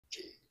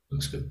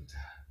Looks good.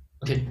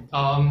 Okay.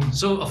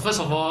 So first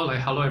of all,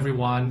 hello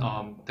everyone.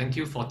 Thank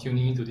you for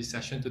tuning into this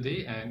session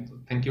today, and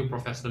thank you,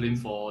 Professor Lin,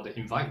 for the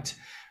invite.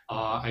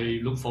 I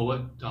look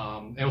forward,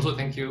 and also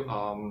thank you,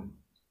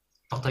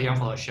 Dr. Yang,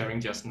 for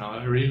sharing just now.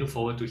 I really look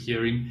forward to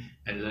hearing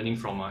and learning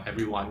from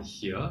everyone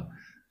here.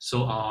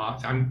 So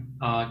I'm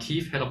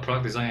Keith, Head of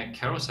Product Design at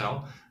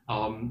Carousel.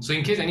 So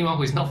in case anyone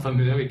who is not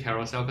familiar with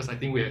Carousel, because I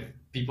think we have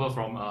people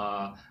from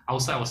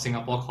outside of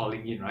Singapore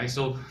calling in, right?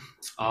 So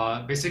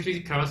basically,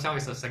 Carousel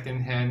is a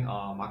second-hand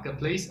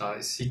marketplace,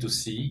 it's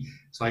C2C.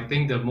 So I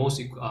think the most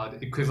the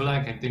equivalent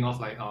I can think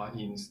of,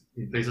 in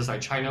places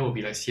like China, will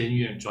be like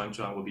Xianyu and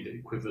Zhuanzhuan will be the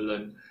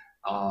equivalent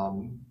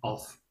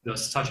of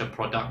such a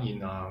product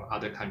in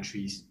other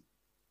countries.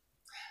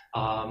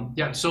 Prior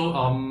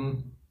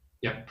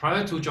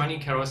to joining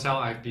Carousel,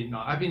 I've been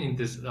in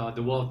this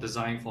the world of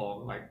design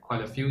for like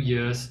quite a few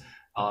years.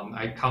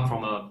 I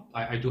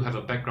do have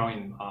a background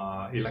in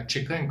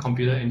electrical and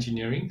computer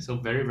engineering, so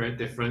very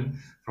different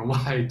from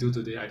what I do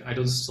today. I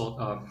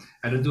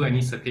don't do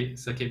any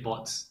circuit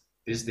boards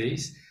these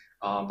days,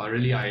 but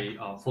really I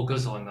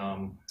focus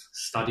on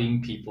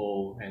studying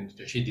people and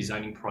actually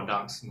designing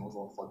products,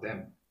 for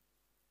them.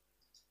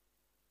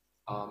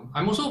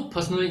 I'm also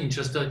personally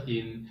interested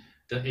in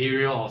the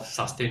area of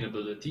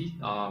sustainability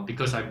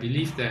because I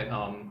believe that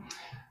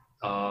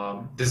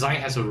design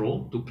has a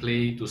role to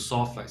play to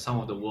solve like some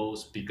of the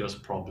world's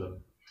biggest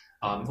problem.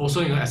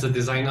 Also, as a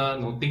designer,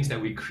 things that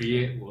we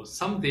create will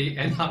someday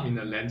end up in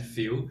a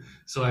landfill.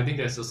 So I think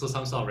there's also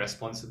some sort of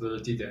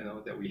responsibility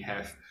that we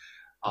have.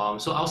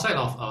 So outside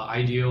of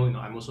IDEO,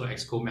 I'm also an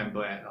EXCO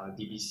member at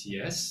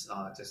DBCS,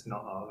 just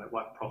now, like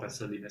what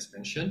Professor Lee has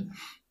mentioned.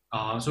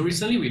 So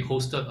recently we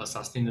hosted a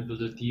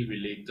sustainability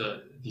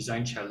related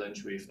design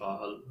challenge with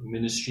a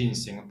ministry in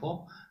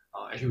Singapore.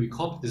 Actually, we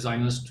called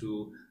designers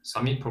to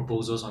submit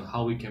proposals on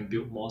how we can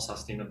build more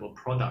sustainable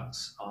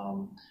products.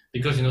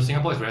 Because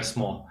Singapore is very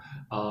small,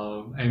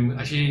 and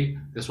actually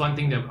there's one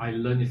thing that I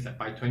learned is that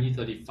by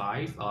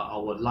 2035,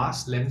 our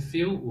last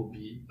landfill will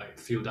be like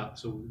filled up.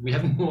 So we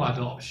have no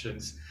other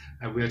options,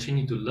 and we actually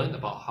need to learn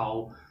about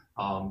how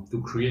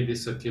to create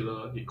this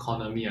circular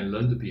economy and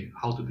learn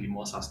how to be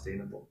more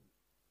sustainable.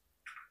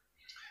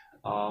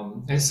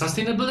 And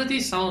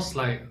sustainability sounds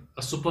like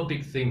a super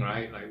big thing,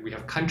 right? Like we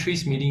have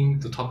countries meeting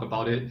to talk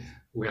about it.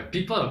 We have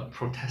people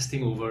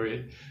protesting over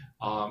it,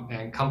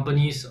 and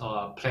companies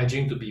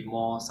pledging to be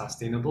more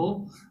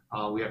sustainable.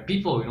 We have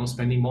people,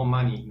 spending more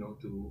money,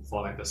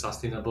 for like the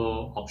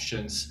sustainable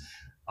options.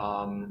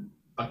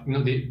 But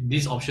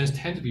these options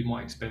tend to be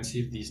more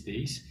expensive these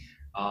days.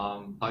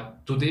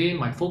 But today,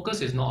 my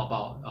focus is not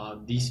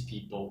about these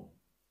people.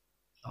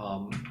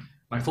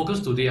 My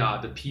focus today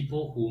are the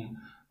people whom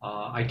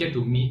I get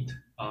to meet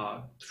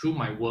through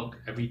my work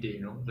every day.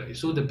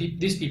 So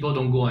these people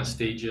don't go on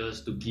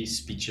stages to give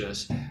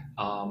speeches,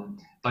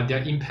 but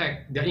their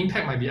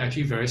impact might be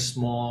actually very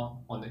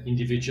small on an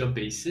individual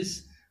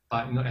basis.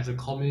 But as a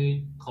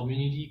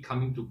community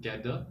coming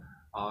together,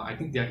 I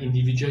think their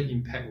individual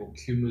impact will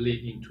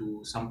accumulate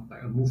into some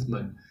like a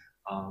movement,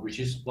 which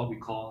is what we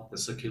call the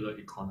circular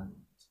economy.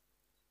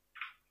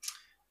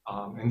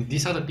 And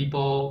these are the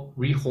people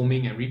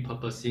rehoming and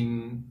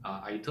repurposing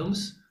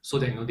items so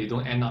that they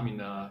don't end up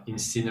in an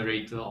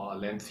incinerator or a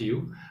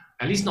landfill.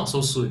 At least not so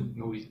soon.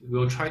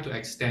 We'll try to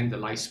extend the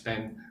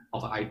lifespan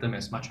of an item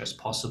as much as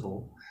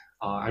possible.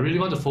 I really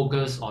want to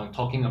focus on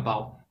talking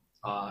about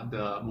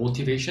the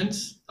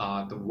motivations,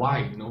 the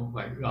why,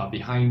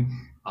 behind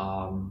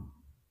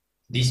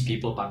these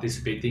people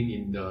participating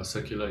in the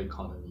circular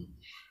economy.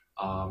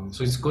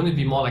 So it's going to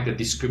be more like a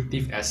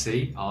descriptive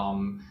essay.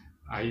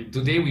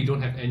 Today we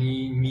don't have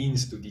any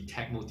means to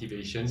detect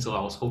motivation, so I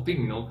was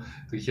hoping,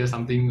 to hear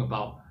something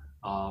about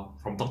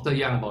from Dr.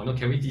 Yang about,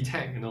 can we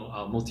detect,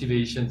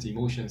 motivations,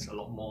 emotions a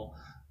lot more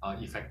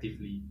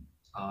effectively.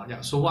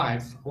 So what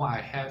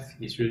I have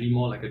is really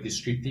more like a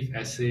descriptive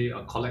essay,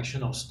 a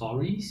collection of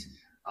stories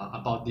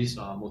about these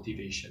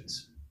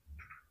motivations.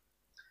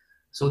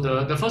 So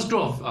the first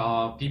group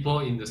of people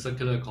in the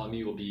circular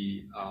economy will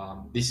be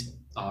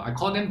I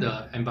call them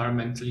the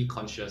environmentally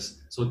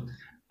conscious. So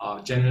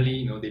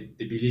generally,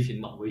 they believe in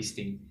not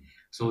wasting.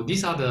 So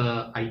these are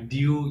the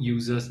ideal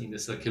users in the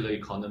circular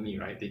economy,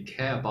 right? They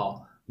care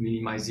about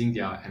minimizing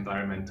their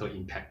environmental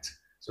impact.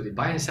 So they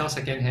buy and sell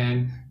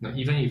secondhand,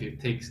 even if it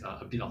takes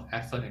a bit of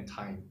effort and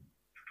time.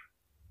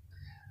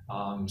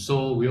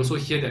 So we also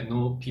hear that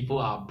people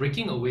are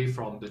breaking away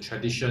from the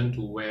tradition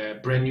to wear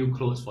brand new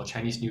clothes for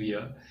Chinese New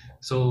Year.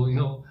 So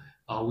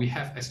we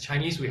have, as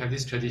Chinese, we have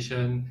this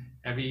tradition.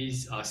 Every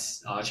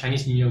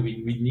Chinese New Year,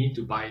 we need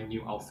to buy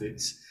new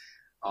outfits.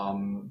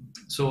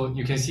 So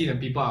you can see that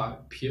people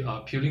are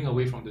peeling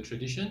away from the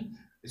tradition.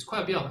 It's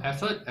quite a bit of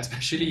effort,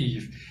 especially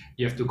if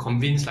you have to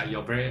convince like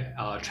your very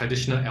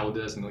traditional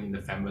elders, in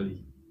the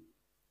family.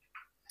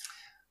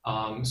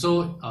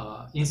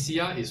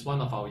 Insia is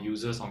one of our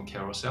users on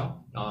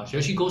Carousel. She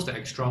actually goes the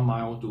extra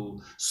mile to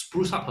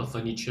spruce up her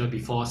furniture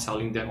before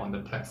selling them on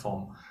the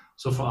platform.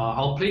 So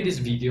I'll play this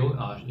video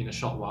in a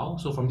short while.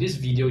 So from this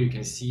video, you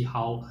can see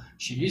how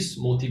she is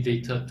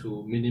motivated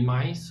to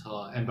minimize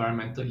her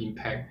environmental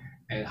impact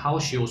and how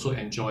she also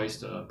enjoys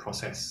the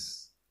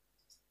process.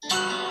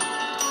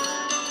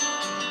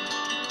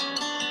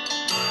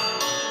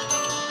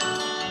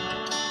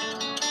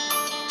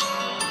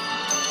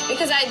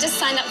 Because I just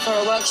signed up for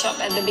a workshop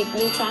at the Big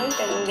Blue Trunk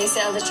and they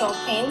sell the chalk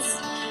paints.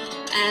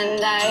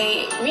 And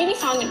I really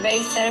found it very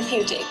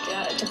therapeutic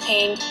to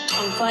paint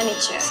on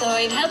furniture. So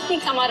it helped me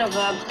come out of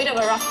a bit of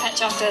a rough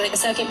patch after the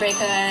circuit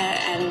breaker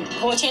and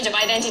whole change of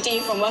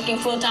identity from working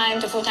full-time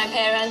to full-time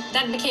parent.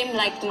 That became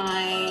like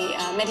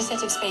my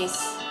meditative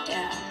space,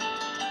 yeah.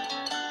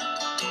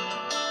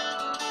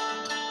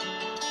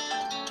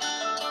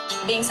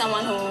 Being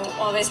someone who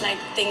always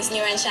liked things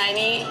new and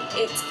shiny,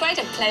 it's quite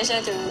a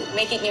pleasure to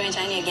make it new and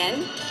shiny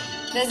again.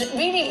 There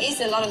really is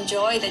a lot of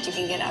joy that you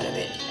can get out of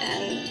it.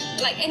 And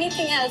like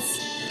anything else,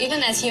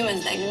 even as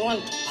humans, like we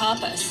want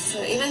purpose.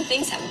 So even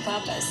things have a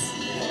purpose.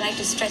 We like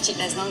to stretch it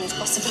as long as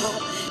possible.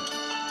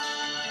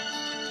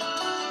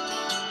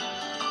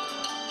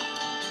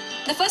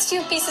 The first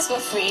few pieces were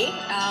free.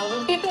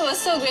 People were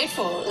so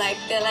grateful. Like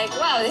they're like,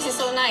 wow, this is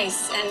so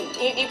nice. And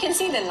you can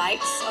see the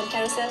likes on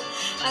Carousell.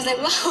 I was like,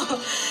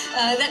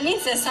 wow, that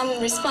means there's some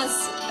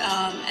response.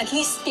 At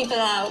least people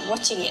are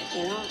watching it,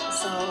 you know.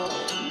 So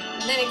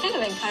then it kind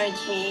of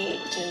encouraged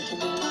me to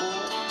do more.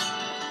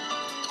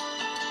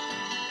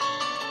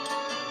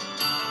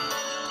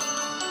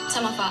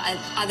 Some of our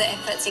other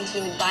efforts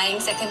include buying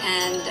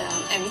secondhand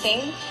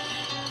everything,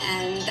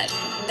 and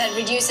that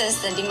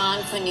reduces the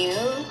demand for new,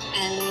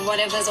 and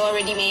whatever's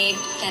already made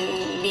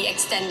can be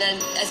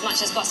extended as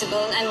much as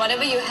possible, and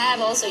whatever you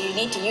have also, you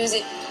need to use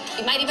it.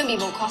 It might even be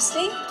more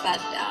costly,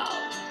 but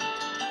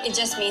it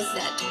just means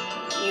that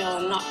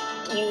you're not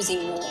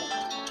using more.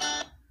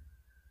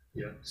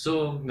 Yeah,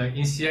 so like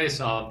in CIS,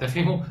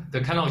 definitely the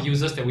kind of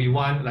users that we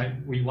want, like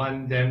we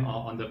want them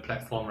on the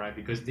platform, right?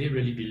 Because they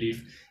really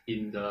believe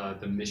in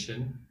the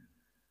mission.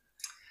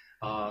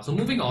 So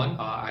moving on,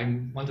 I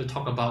want to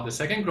talk about the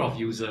second group of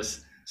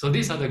users. So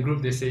these are the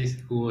group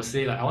who will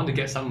say like, I want to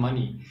get some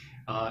money.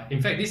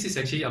 In fact, this is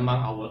actually among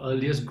our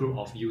earliest group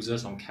of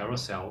users on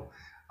Carousell.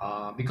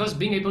 Because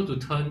being able to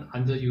turn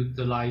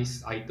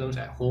underutilized items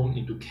at home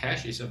into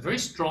cash is a very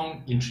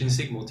strong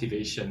intrinsic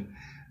motivation.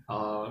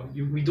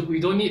 We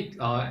don't need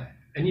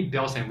any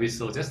bells and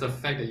whistles. Just the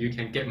fact that you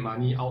can get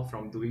money out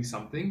from doing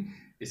something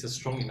is a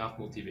strong enough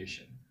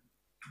motivation.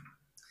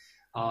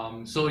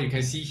 So you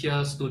can see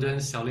here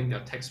students selling their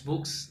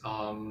textbooks.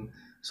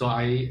 So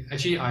I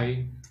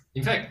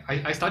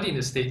studied in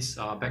the States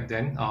back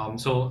then.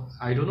 So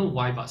I don't know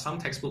why, but some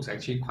textbooks are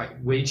actually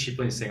way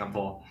cheaper in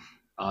Singapore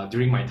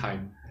during my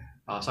time.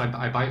 So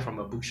I buy it from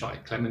a bookshop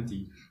at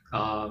Clementi.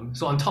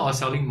 So on top of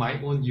selling my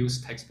own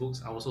used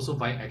textbooks, I was also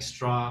buying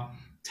extra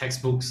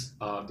textbooks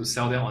to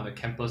sell them on the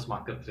campus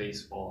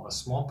marketplace for a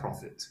small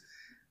profit.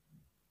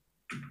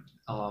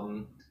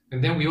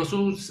 And then we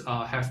also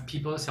have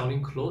people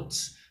selling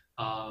clothes,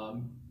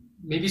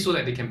 maybe so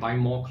that they can buy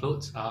more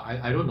clothes.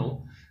 I don't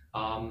know.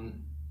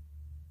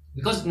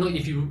 Because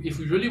if you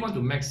really want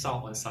to max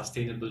out on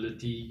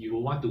sustainability, you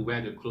will want to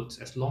wear the clothes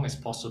as long as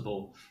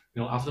possible.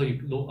 After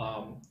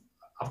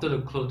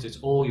the clothes is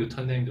old, you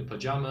turn them into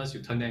pajamas,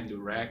 you turn them into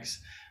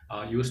rags.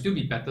 You will still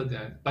be better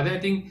than. But then I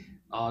think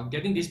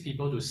getting these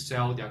people to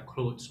sell their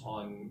clothes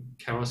on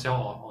Carousell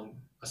or on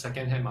a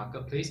second-hand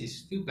marketplace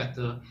is still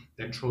better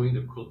than throwing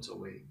the clothes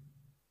away.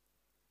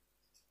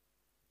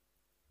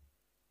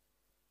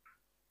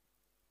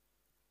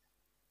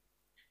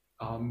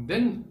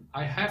 Then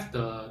I have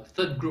the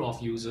third group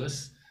of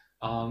users.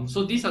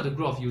 So these are the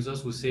group of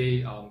users who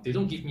say they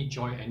don't give me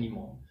joy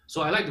anymore.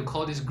 So I like to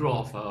call this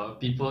group of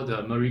people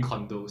the Marie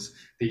Kondos.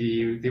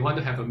 They want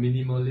to have a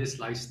minimalist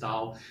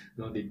lifestyle.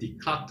 They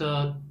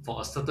declutter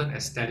for a certain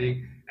aesthetic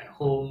at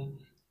home.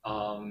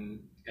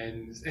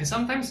 And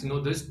sometimes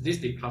this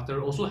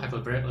declutter also have a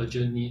very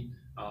urgent need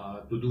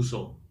to do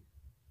so.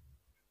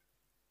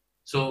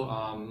 So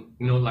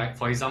like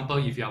for example,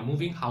 if you are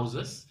moving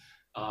houses,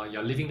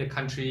 you're leaving the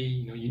country,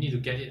 you need to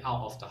get it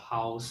out of the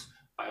house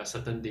by a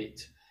certain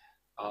date.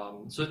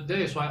 So that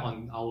is why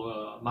on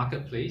our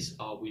marketplace,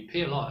 we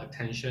pay a lot of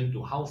attention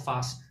to how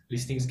fast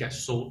listings get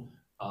sold.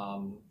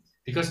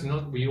 Because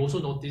we also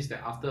notice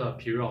that after a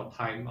period of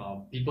time,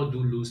 people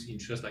do lose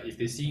interest. Like if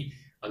they see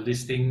a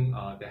listing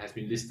that has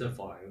been listed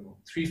for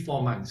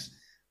 3-4 months,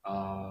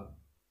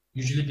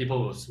 usually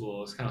people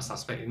will kind of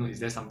suspect, is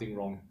there something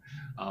wrong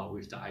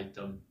with the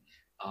item?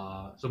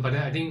 But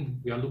then I think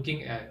we are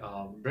looking at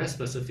very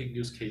specific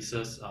use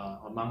cases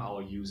among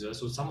our users.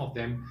 So some of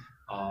them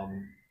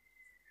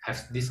have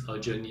this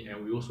urgent need,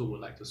 and we also would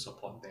like to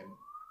support them.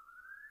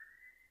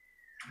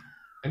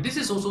 And this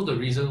is also the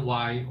reason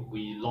why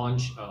we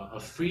launched a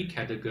free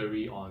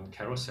category on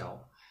Carousell.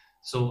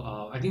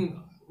 So I think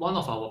one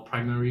of our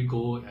primary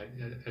goals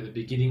at the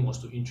beginning was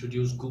to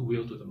introduce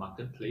goodwill to the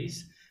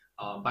marketplace.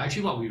 But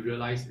actually what we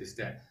realized is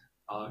that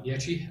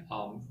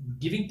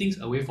giving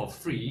things away for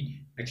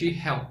free actually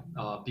help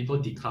people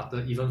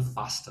declutter even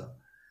faster.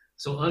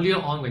 So earlier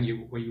on, when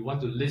you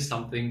want to list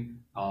something,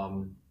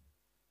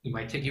 it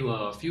might take you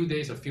a few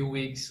days, a few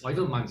weeks, or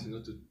even months,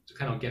 to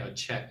kind of get a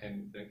check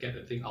and get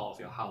the thing out of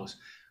your house.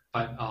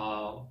 But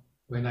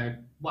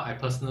what I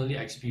personally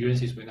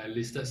experienced is when I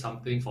listed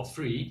something for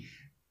free,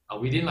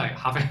 within like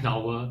half an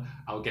hour,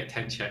 I'll get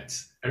 10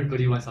 checks.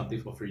 Everybody wants something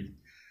for free,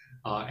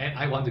 and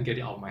I want to get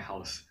it out of my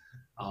house.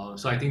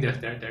 So I think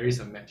that there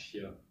is a match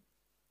here.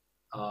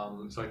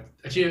 So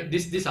actually,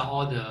 these are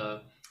all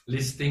the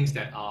listings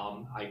that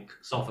I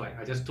sort of like,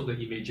 I just took the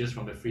images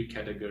from the free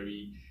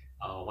category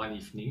one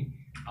evening.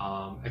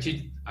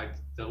 Actually,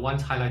 the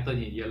ones highlighted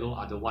in yellow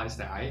are the ones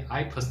that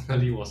I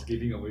personally was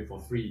giving away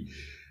for free.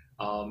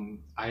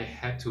 I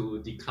had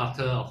to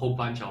declutter a whole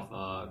bunch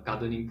of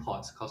gardening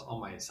pots because all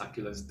my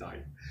succulents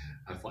died,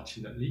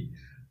 unfortunately.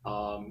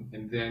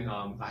 And then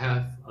I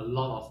have a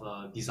lot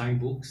of design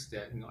books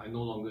that I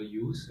no longer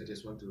use. I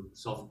just want to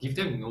sort of give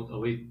them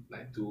away,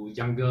 like, to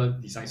younger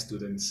design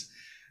students.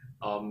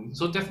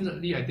 So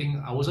definitely, I think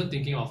I wasn't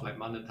thinking of like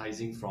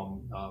monetizing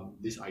from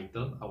this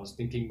item. I was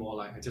thinking more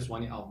like I just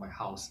want it out of my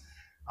house.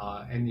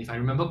 And if I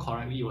remember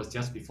correctly, it was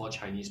just before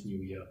Chinese New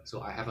Year.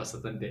 So I have a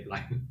certain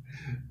deadline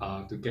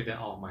to get that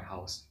out of my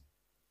house.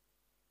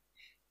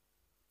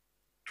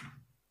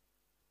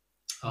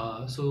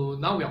 So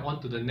now we are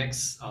on to the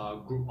next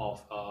group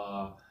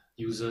of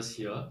users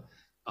here.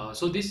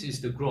 So this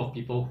is the group of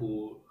people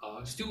who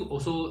still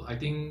also, I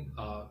think,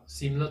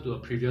 similar to a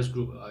previous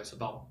group, it's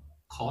about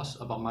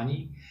cost, about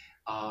money.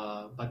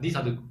 But these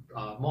are the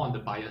more on the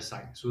buyer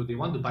side. So they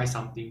want to buy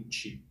something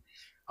cheap.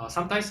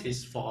 Sometimes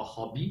it's for a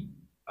hobby.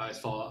 It's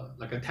for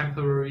like a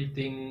temporary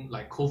thing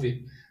like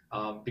COVID.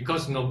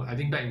 Because I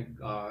think back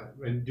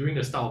when during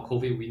the start of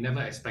COVID, we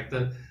never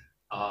expected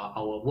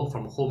our work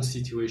from home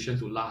situation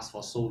to last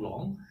for so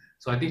long.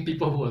 So I think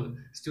people were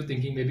still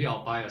thinking maybe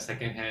I'll buy a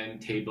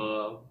second-hand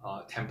table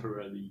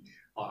temporarily,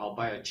 or I'll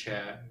buy a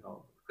chair,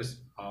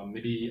 because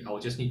maybe I'll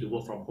just need to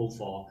work from home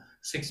for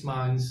 6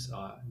 months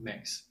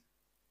max.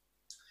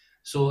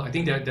 So I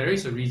think there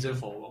is a reason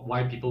for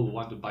why people would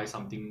want to buy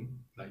something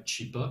like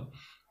cheaper.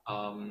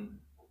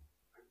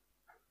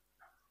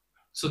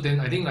 So then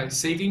I think like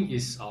saving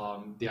is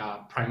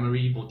their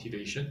primary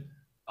motivation.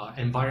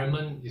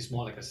 Environment is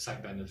more like a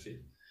side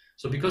benefit.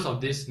 So because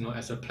of this,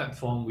 as a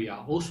platform, we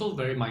are also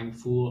very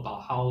mindful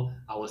about how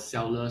our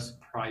sellers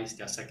price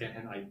their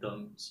second-hand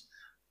items.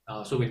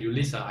 So when you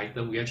list an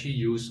item, we actually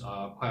use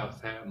quite a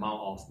fair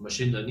amount of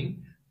machine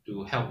learning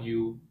to help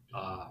you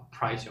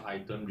price your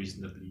item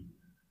reasonably.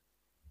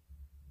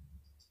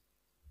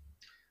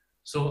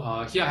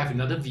 So here I have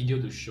another video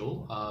to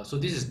show. So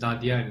this is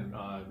Nadia and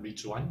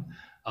Rizwan.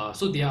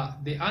 So they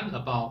aren't,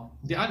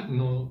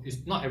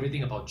 it's not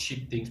everything about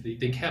cheap things.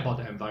 They care about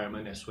the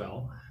environment as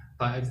well.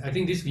 But I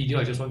think this video,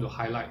 I just want to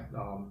highlight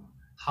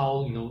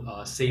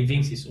how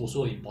savings is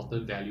also an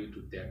important value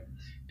to them.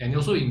 And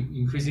also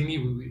increasingly,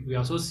 we are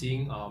also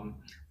seeing,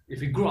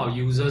 if we grow our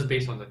users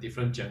based on the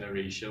different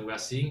generation, we are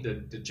seeing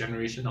the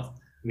generation of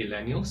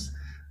millennials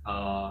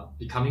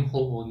becoming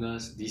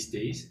homeowners these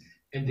days.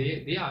 And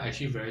they are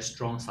actually very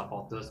strong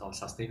supporters of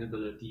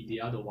sustainability. They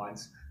are the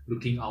ones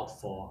looking out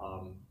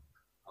for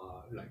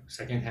like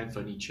second-hand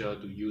furniture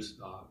to use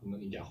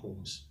in their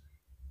homes.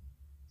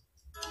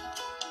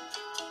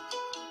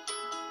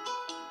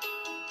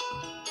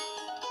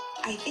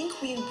 I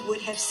think we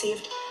would have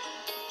saved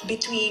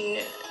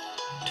between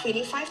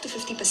 25 to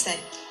 50%.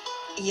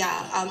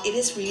 Yeah, it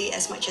is really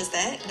as much as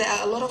that. There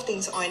are a lot of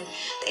things on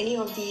any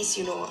of these,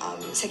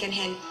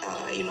 second-hand,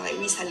 like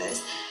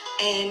resellers.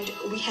 And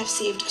we have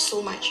saved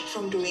so much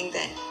from doing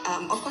that.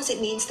 Of course,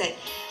 it means that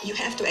you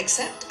have to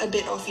accept a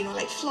bit of,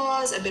 like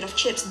flaws, a bit of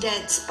chips,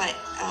 dents, but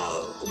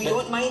we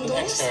don't mind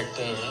those.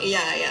 Character, right?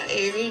 Yeah,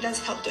 it really does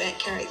help to add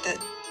character.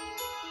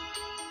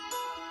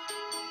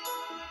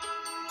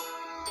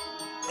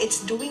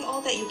 It's doing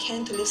all that you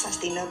can to live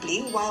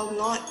sustainably while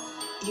not,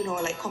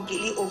 like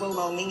completely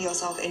overwhelming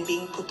yourself and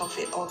being put off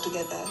it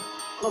altogether.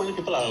 Not many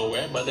people are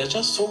aware, but there's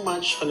just so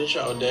much furniture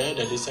out there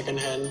that is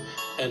secondhand,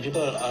 and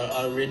people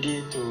are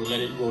ready to let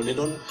it go. They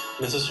don't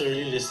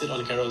necessarily list it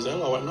on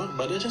Carousel or whatnot,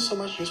 but there's just so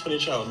much used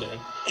furniture out there.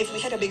 If we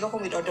had a bigger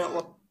home, we'd order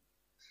one.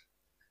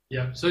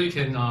 Yeah, so you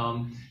can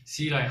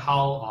see like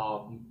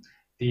how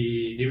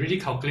they really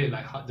calculate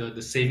like how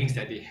the savings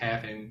that they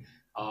have, and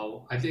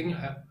I think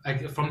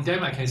from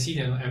them I can see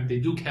that they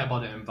do care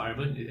about the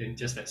environment, and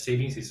just that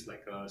savings is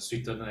like a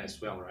sweetener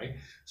as well, right?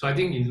 So I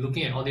think in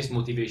looking at all this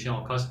motivation,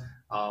 of course,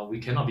 we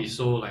cannot be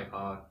so like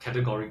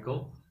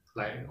categorical,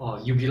 like,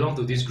 oh, you belong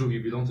to this group,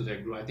 you belong to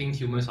that group. I think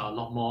humans are a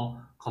lot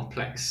more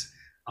complex.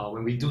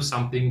 When we do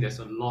something, there's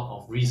a lot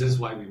of reasons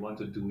why we want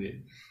to do it.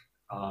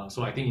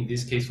 So I think in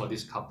this case, for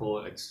this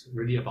couple, it's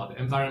really about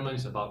the environment,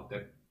 it's about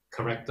the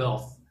character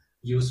of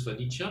used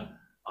furniture,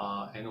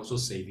 and also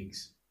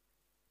savings.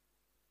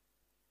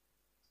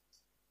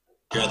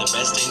 Here are the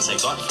best things I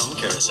got from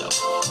Carousel.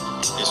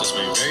 This was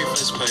my very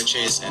first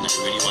purchase, and I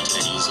really wanted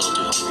an easel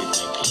to help with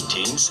my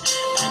paintings,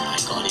 and I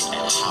got it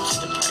at half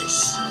the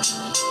price.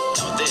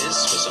 Now this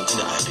was something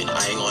something that I've been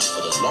eyeing on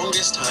for the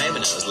longest time,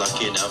 and I was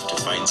lucky enough to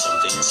find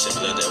something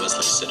similar that was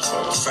listed for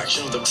a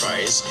fraction of the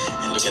price.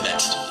 And look at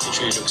that, it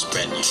really looks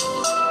brand new.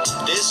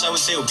 This, I would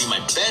say, will be my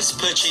best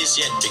purchase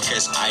yet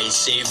because I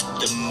saved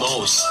the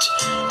most.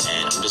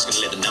 And I'm just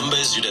gonna let the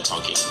numbers do the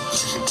talking.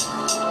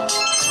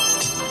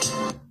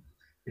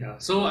 Yeah,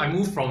 so I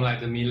moved from like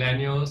the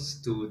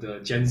millennials to the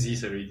Gen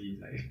Zs already,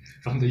 like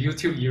from the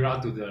YouTube era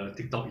to the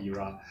TikTok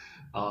era.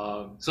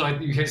 So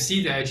you can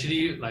see that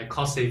actually like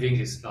cost saving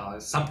is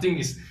something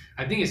is,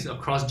 I think it's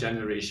across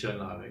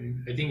generation.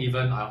 I think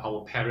even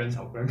our parents,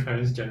 our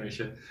grandparents'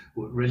 generation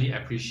would really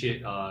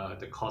appreciate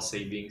the cost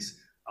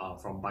savings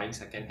from buying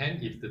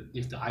secondhand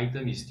if the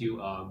item is still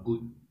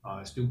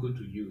good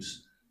to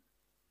use.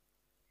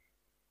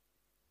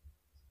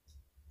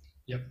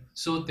 Yep.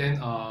 So then,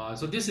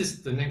 so this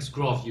is the next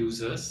group of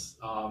users.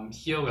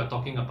 Here we are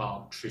talking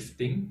about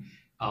thrifting.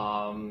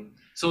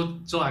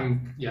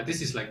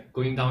 This is like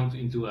going down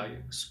into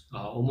like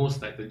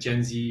almost like the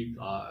Gen Z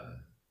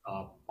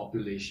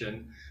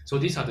population. So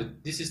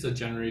this is the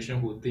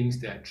generation who thinks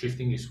that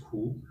thrifting is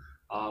cool.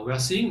 We are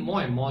seeing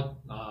more and more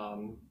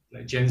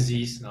like Gen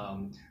Zs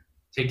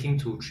taking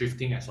to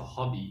thrifting as a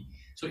hobby.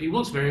 So it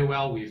works very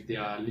well with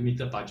their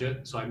limited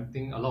budget. So I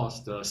think a lot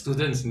of the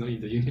students, in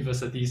the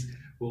universities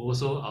will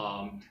also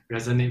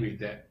resonate with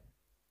that.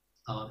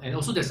 And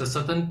also there's a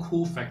certain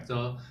cool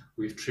factor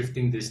with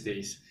thrifting these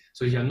days.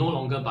 So you're no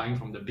longer buying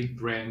from the big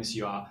brands,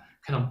 you are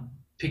kind of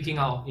picking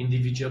out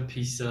individual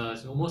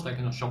pieces, almost like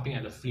kind of shopping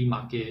at the flea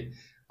market.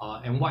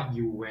 And what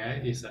you wear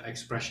is an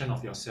expression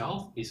of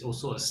yourself, it's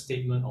also a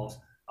statement of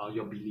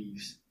your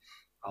beliefs.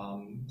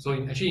 So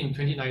in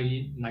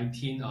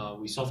 2019,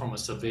 we saw from a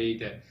survey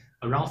that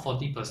around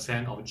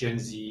 40% of Gen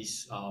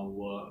Zs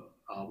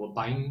were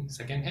buying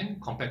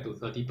secondhand compared to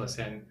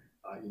 30%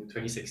 in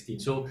 2016.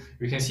 So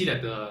we can see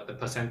that the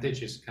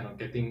percentage is kind of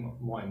getting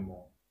more and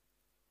more.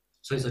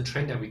 So it's a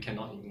trend that we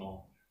cannot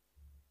ignore.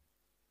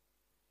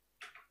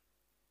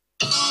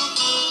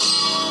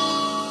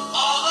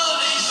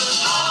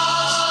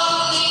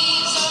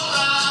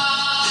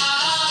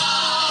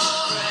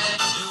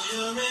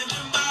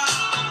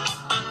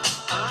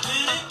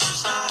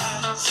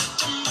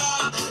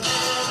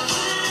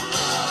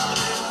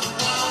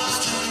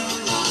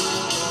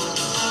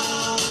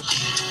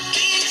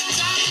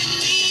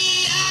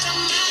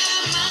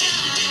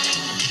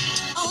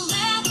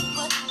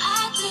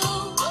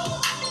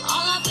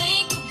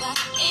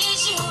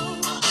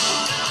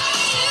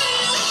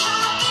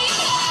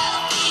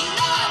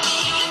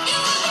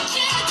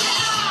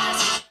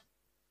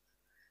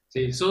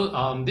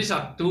 So these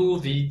are two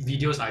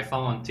videos I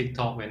found on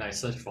TikTok when I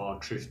searched for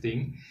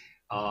thrifting.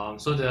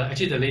 So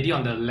the lady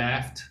on the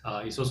left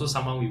is also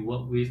someone we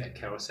work with at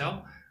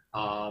Carousell.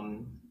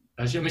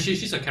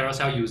 She's a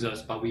Carousell user,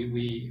 but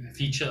we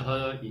featured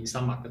her in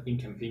some marketing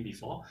campaign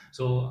before.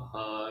 So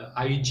her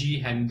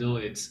IG handle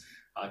it's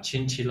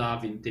Chinchilla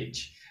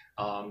Vintage.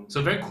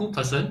 So very cool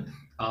person.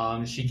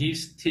 She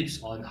gives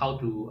tips on how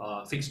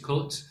to fix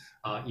clothes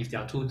if they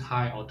are too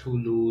tight or too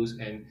loose,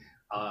 and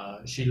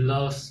she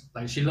loves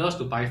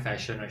to buy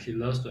fashion, right? She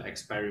loves to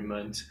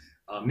experiment,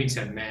 mix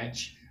and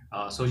match.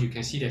 So you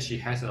can see that she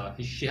has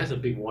a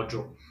big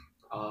wardrobe.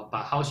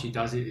 But how she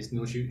does it is,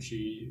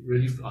 she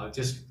really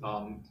just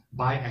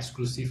buy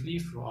exclusively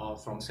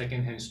from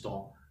secondhand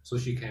store, so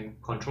she can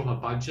control her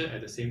budget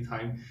at the same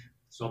time,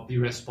 so be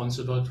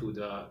responsible to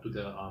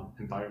the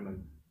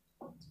environment.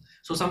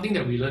 So something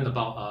that we learned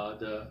about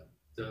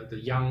the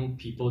young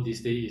people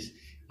these days is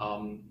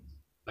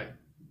like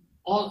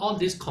all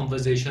this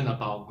conversation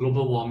about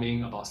global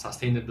warming, about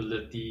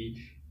sustainability,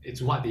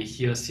 it's what they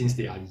hear since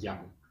they are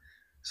young.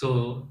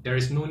 So there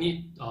is no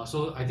need,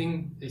 so I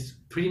think it's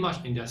pretty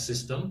much in their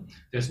system.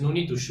 There's no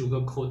need to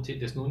sugarcoat it,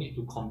 there's no need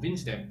to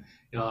convince them.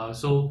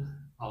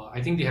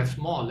 I think they have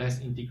more or less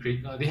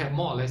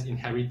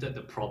inherited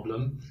the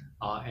problem,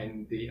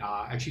 and they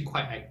are actually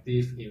quite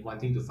active in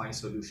wanting to find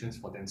solutions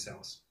for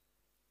themselves.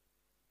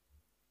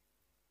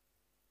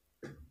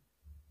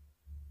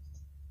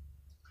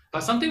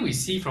 But something we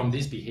see from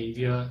this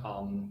behavior,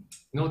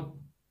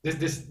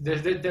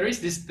 there is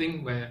this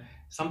thing where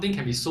something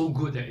can be so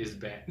good that it's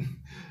bad,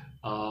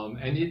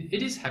 and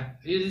it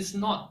is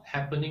not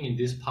happening in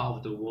this part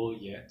of the world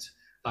yet.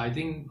 But I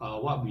think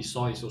what we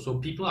saw is also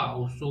people are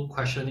also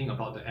questioning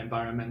about the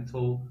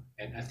environmental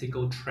and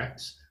ethical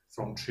threats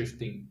from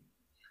thrifting.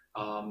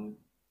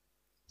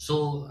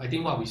 So I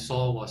think what we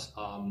saw was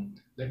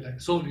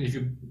so if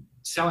you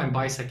sell and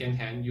buy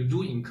secondhand, you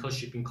do incur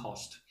shipping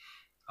cost.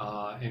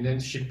 And then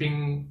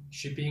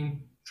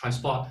shipping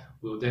transport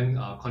will then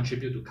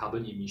contribute to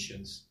carbon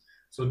emissions.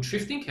 So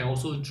thrifting can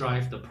also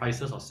drive the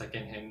prices of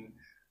secondhand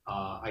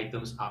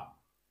items up.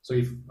 So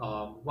if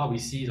what we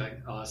see, like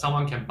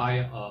someone can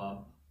buy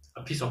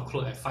a piece of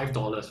cloth at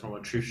 $5 from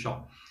a thrift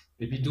shop,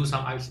 maybe do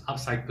some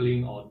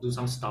upcycling or do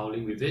some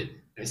styling with it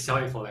and sell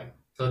it for like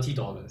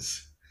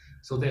 $30.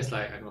 So that's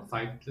like, I don't know,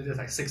 that's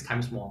like 6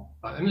 times more.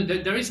 But I mean,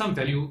 there is some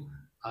value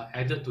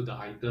added to the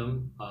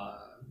item.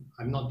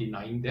 I'm not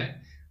denying that.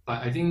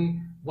 But I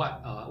think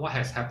what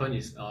has happened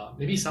is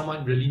maybe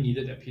someone really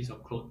needed that piece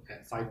of cloth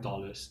at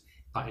 $5,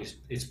 but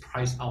it's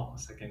priced out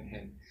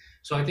secondhand.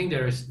 So I think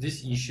there is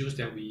these issues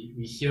that we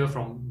hear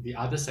from the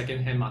other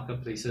secondhand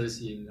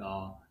marketplaces in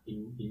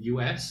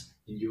US,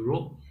 in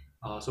Europe.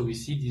 So we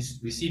see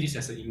this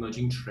as an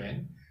emerging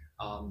trend.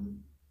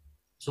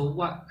 So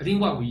what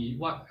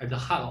at the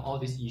heart of all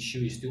this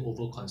issue is still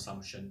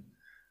overconsumption.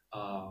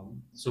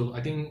 So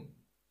I think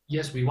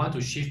yes, we want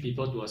to shift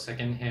people to a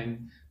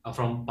second-hand,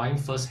 from buying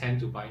first-hand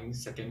to buying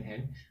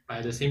second-hand, but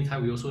at the same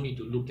time, we also need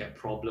to look at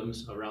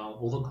problems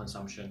around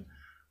overconsumption.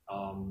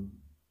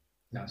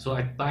 So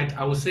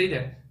I would say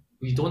that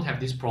we don't have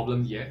this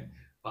problem yet.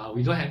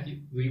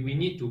 We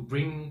need to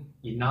bring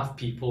enough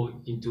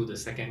people into the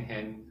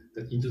second-hand,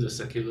 into the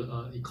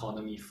circular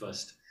economy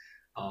first,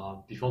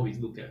 before we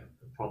look at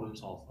the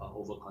problems of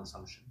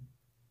overconsumption.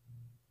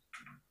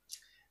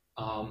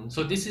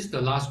 So this is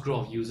the last group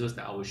of users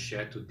that I will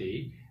share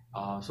today.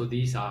 So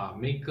these are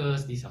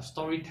makers, these are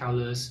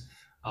storytellers.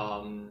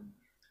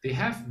 They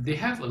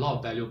have a lot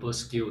of valuable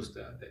skills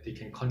that they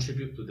can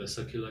contribute to the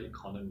circular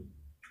economy.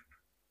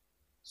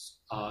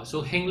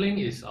 So Heng Ling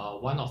is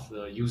one of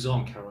the users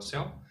on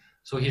Carousell.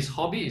 So his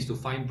hobby is to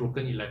find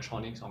broken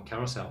electronics on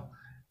Carousell,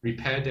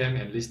 repair them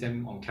and list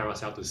them on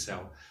Carousell to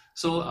sell.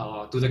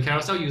 So to the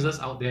Carousell users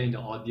out there in the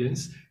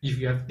audience, if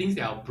you have things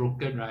that are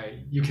broken,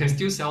 right, you can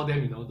still sell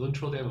them, don't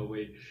throw them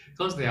away.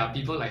 Because there are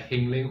people like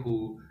Heng Ling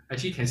who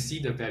actually can see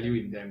the value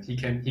in them. He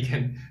can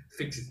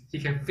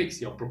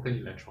fix your broken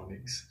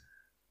electronics.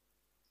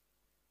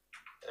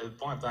 At the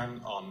point of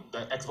time,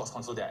 the Xbox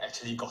console that I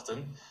actually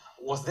gotten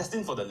was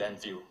destined for the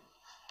landfill.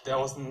 There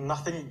was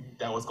nothing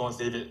that was going to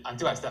save it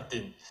until I stepped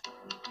in.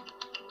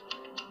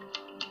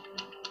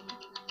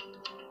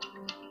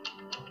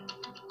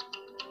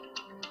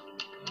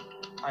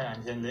 Hi,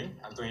 I'm Hien Ling.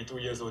 I'm 22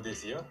 years old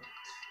this year.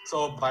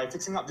 So by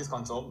fixing up this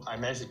console, I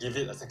managed to give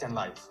it a second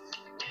life.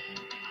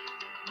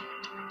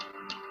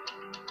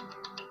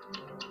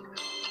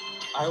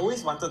 I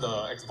always wanted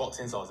the Xbox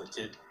since I was a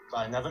kid, but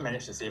I never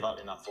managed to save up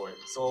enough for it.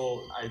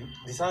 So I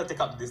decided to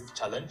take up this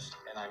challenge,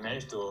 and I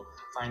managed to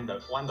find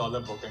the $1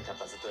 broken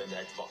capacitor in the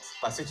Xbox.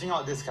 By switching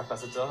out this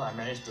capacitor, I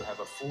managed to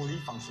have a fully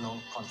functional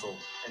console,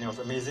 and it was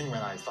amazing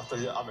when I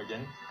started it up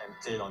again and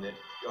played on it.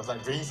 It was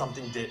like bringing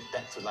something dead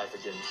back to life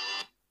again.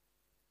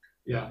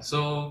 Yeah,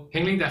 so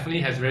Heng Ling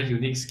definitely has very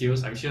unique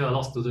skills. I'm sure a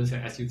lot of students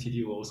at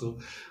SUTD will also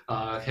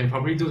can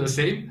probably do the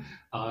same.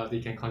 They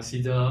can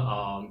consider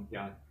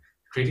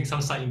creating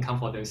some side income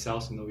for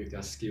themselves, with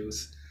their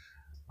skills.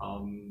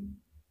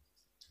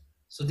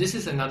 So this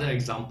is another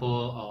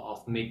example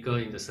of maker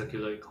in the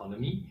circular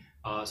economy.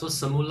 So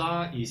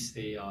Semula is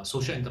a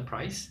social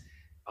enterprise.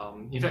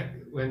 In fact,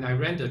 when I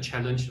ran the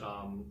challenge,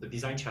 the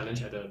design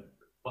challenge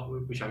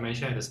which I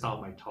mentioned at the start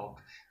of my talk,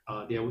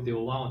 they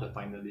were one of the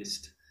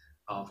finalists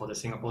for the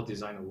Singapore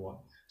Design Award.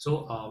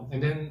 So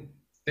and then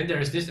there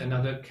is this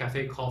another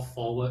cafe called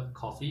Forward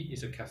Coffee.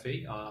 It's a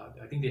cafe.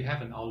 I think they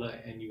have an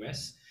outlet at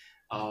NUS.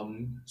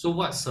 So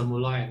what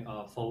Semula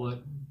and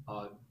Forward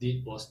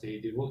did was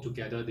they worked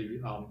together.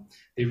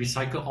 They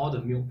recycled all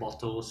the milk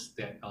bottles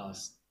that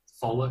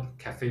Forward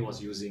Cafe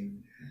was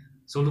using.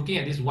 So looking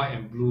at this white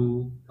and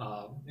blue,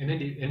 and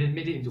then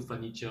made it into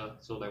furniture.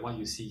 So like what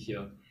you see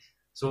here.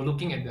 So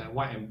looking at the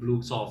white and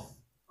blue sort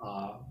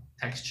of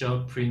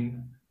texture, print,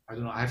 I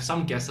don't know. I have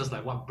some guesses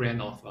like what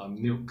brand of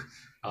milk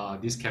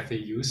this cafe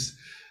use.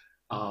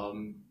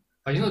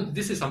 But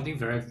this is something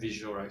very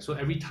visual, right? So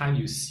every time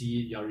you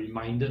see it, you're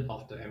reminded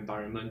of the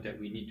environment that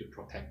we need to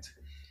protect.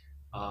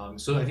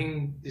 So I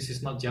think this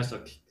is not just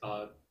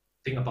a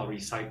thing about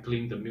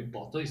recycling the milk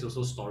bottle, it's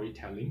also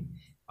storytelling,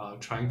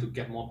 trying to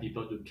get more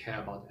people to care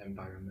about the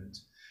environment.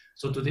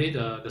 So today,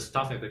 the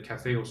staff at the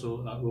cafe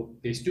also,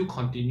 they still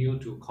continue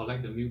to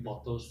collect the milk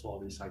bottles for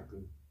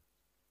recycling.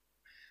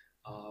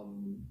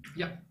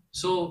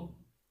 So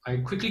I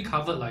quickly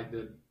covered like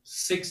the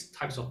 6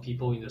 types of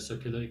people in the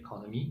circular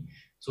economy.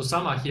 So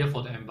some are here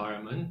for the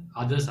environment,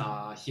 others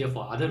are here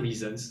for other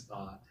reasons,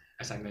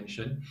 as I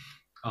mentioned.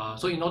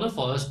 So in order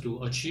for us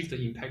to achieve the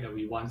impact that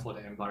we want for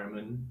the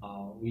environment,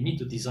 we need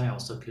to design our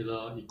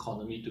circular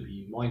economy to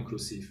be more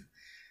inclusive.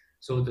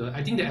 So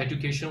I think the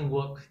education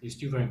work is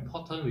still very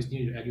important. We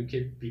need to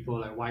educate people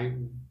like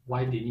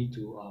why they need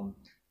to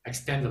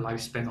extend the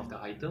lifespan of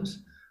the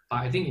items. But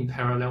I think in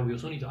parallel, we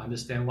also need to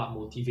understand what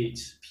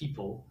motivates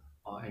people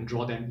and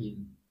draw them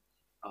in.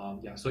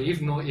 So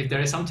if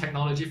there is some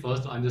technology for us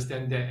to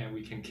understand that and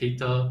we can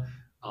cater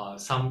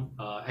some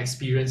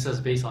experiences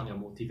based on your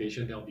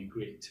motivation, that would be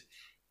great.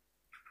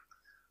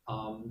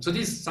 So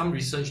this is some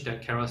research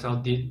that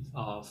Carousell did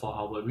for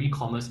our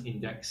Re-commerce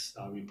Index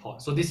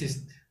report. So this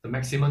is the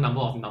maximum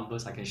number of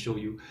numbers I can show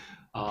you.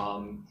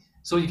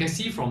 So you can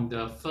see from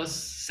the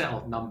first set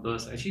of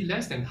numbers, actually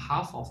less than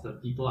half of the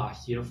people are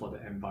here for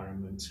the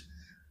environment.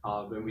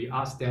 When we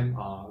ask them,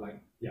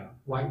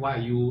 why are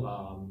you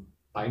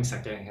buying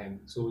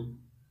second-hand? So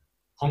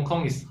Hong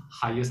Kong is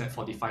highest at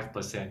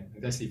 45%,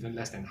 and that's even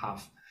less than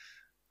half.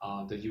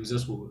 The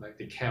users who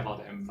they care about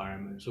the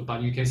environment. So,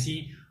 but you can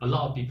see a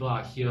lot of people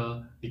are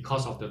here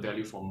because of the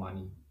value for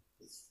money.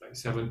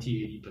 like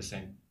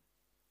 70-80%.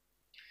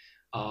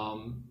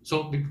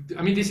 So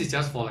I mean, this is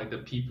just for like the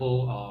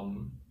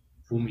people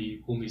whom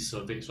we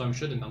survey. So I'm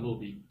sure the number will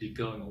be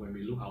bigger, you know, when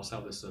we look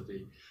outside the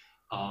survey.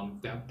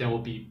 There will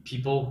be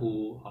people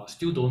who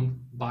still don't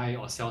buy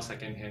or sell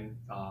secondhand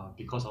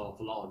because of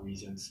a lot of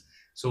reasons.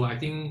 So I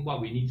think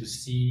what we need to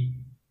see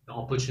the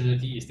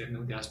opportunity is that, you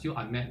know, there are still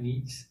unmet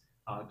needs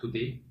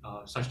today,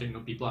 such that, you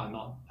know, people are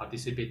not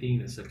participating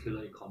in the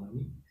circular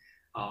economy.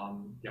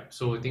 Yeah,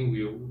 so I think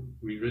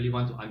we really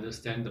want to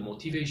understand the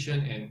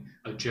motivation and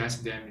address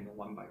them, you know,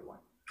 one by one.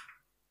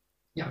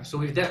 Yeah, so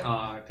with that,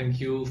 thank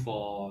you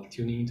for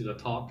tuning into the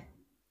talk.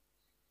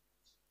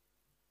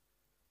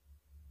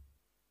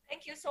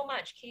 Thank you so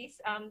much, Keith.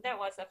 That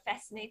was a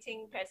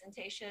fascinating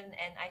presentation,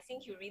 and I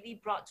think you really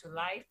brought to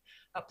life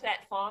a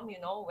platform, you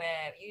know,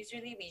 where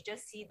usually we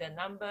just see the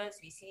numbers,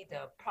 we see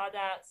the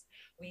products,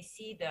 we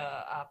see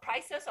the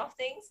prices of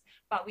things,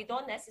 but we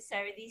don't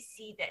necessarily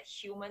see that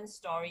human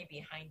story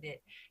behind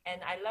it.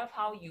 And I love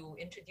how you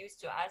introduced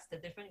to us the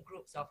different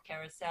groups of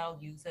Carousell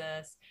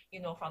users,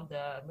 you know, from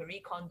the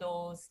Marie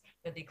Kondos,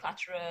 the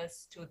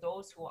declutterers, to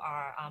those who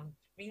are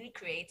really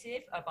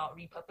creative about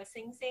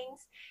repurposing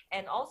things,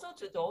 and also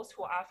to those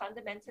who are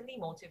fundamentally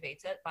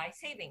motivated by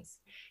savings.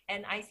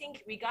 And I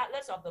think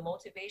regardless of the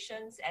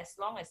motivations, as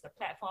long as the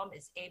platform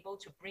is able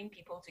to bring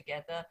people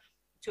together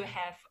to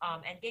have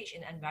engaged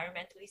in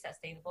environmentally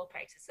sustainable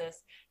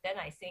practices, then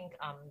I think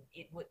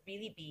it would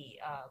really be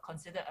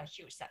considered a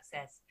huge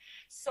success.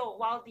 So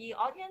while the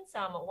audience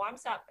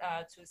warms up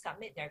to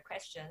submit their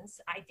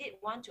questions, I did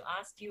want to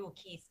ask you,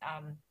 Keith,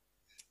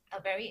 a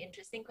very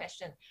interesting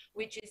question,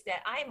 which is that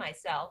I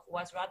myself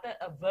was rather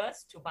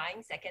averse to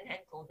buying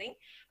secondhand clothing.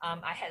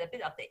 I had a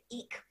bit of the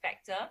eek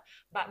factor,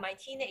 but my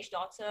teenage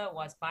daughter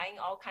was buying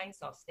all kinds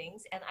of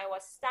things, and I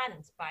was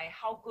stunned by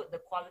how good the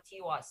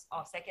quality was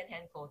of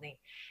secondhand clothing.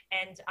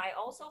 And I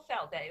also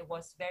felt that it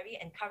was very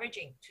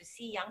encouraging to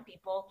see young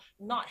people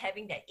not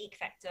having that eek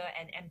factor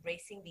and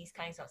embracing these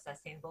kinds of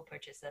sustainable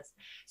purchases.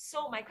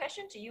 So my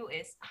question to you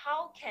is,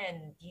 how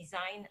can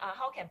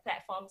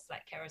platforms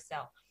like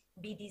Carousell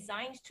be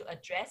designed to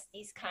address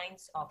these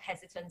kinds of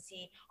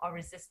hesitancy or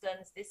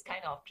resistance, this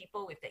kind of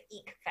people with the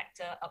eek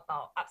factor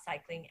about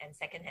upcycling and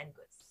secondhand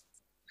goods?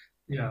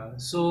 Yeah,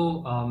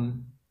 so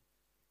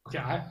okay,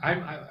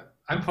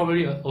 I'm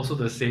probably also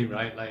the same,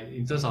 right? Like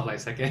in terms of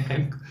like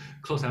secondhand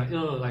clothes, I'm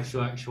like,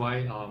 should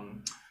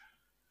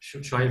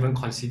I even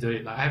consider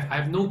it? Like I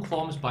have no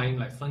qualms buying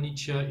like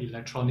furniture,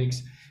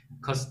 electronics,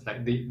 because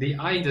like they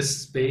are in the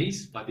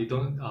space, but they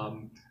don't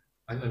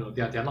I don't know,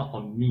 they're not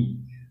on me.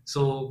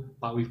 So,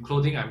 but with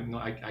clothing,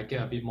 I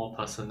get a bit more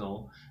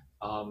personal.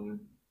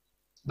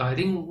 But I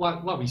think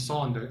what we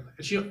saw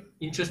actually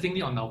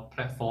interestingly on our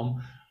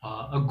platform,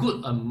 a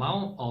good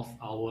amount of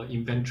our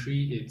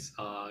inventory is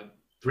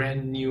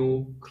brand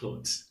new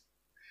clothes.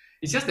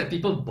 It's just that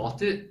people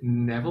bought it,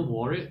 never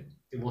wore it.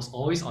 It was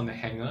always on the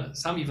hanger.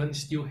 Some even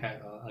still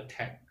had a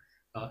tag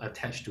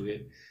attached to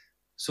it.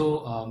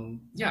 So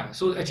yeah,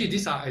 so actually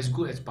these are as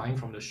good as buying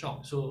from the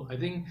shop. So I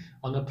think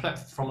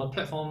from a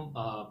platform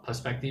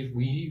perspective,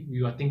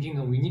 we are thinking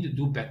that we need to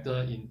do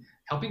better in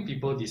helping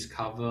people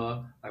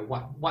discover like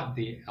what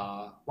they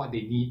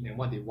need and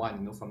what they want,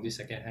 you know, from this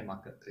second-hand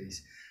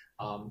marketplace.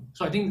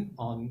 So I think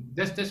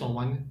that's on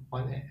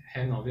one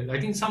hand of it. I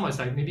think some is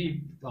like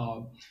maybe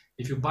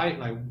if you buy it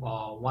like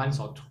once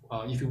or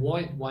if you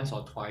wore it once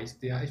or twice,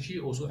 they are actually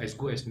also as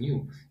good as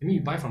new. I mean,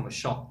 you buy from a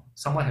shop,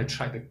 someone had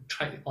tried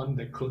on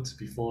the clothes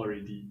before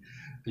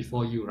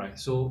you, right?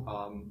 So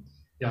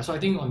yeah, so I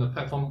think on the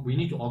platform we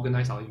need to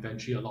organize our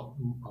inventory a lot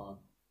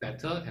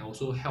better and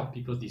also help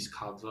people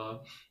discover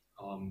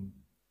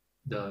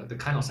the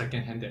kind of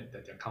secondhand that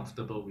they're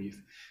comfortable with.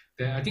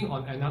 Then I think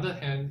on another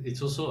hand,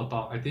 it's also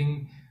about I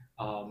think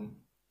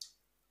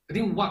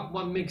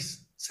what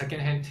makes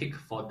secondhand tick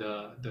for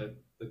the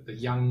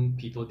young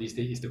people these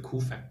days is the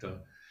cool factor.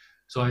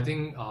 So I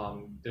think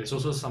there's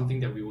also something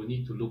that we will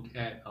need to look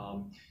at.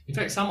 In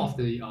fact, some of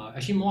the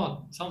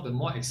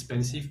more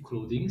expensive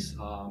clothings,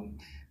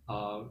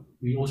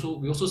 we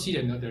also see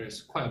that there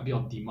is quite a bit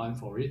of demand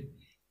for it.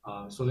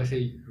 So let's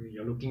say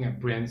you're looking at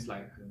brands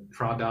like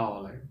Prada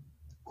or like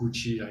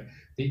Gucci, like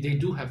they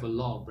do have a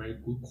lot of very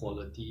good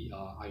quality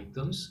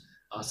items.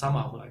 Some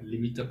are like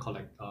limited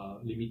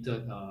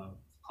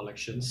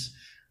collections.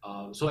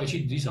 So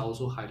actually these are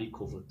also highly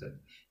coveted.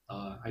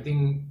 I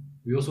think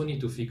we also need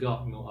to figure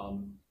out, you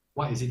know,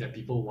 what is it that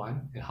people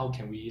want and how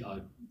can we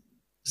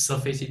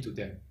surface it to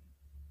them.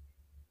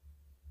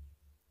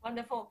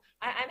 Wonderful.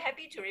 I'm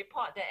happy to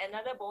report that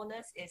another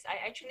bonus is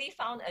I actually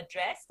found a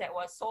dress that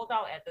was sold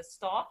out at the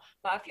store,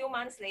 but a few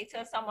months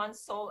later, someone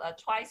sold a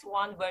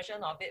twice-worn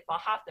version of it for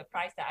half the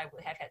price that I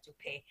would have had to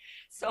pay.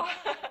 So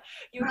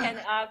you can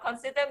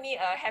consider me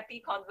a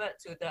happy convert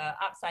to the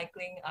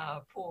upcycling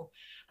pool.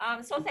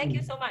 So thank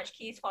you so much,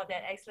 Keith, for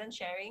that excellent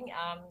sharing.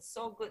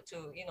 So good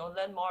to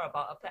learn more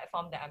about a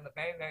platform that I'm a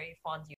very, very fond user.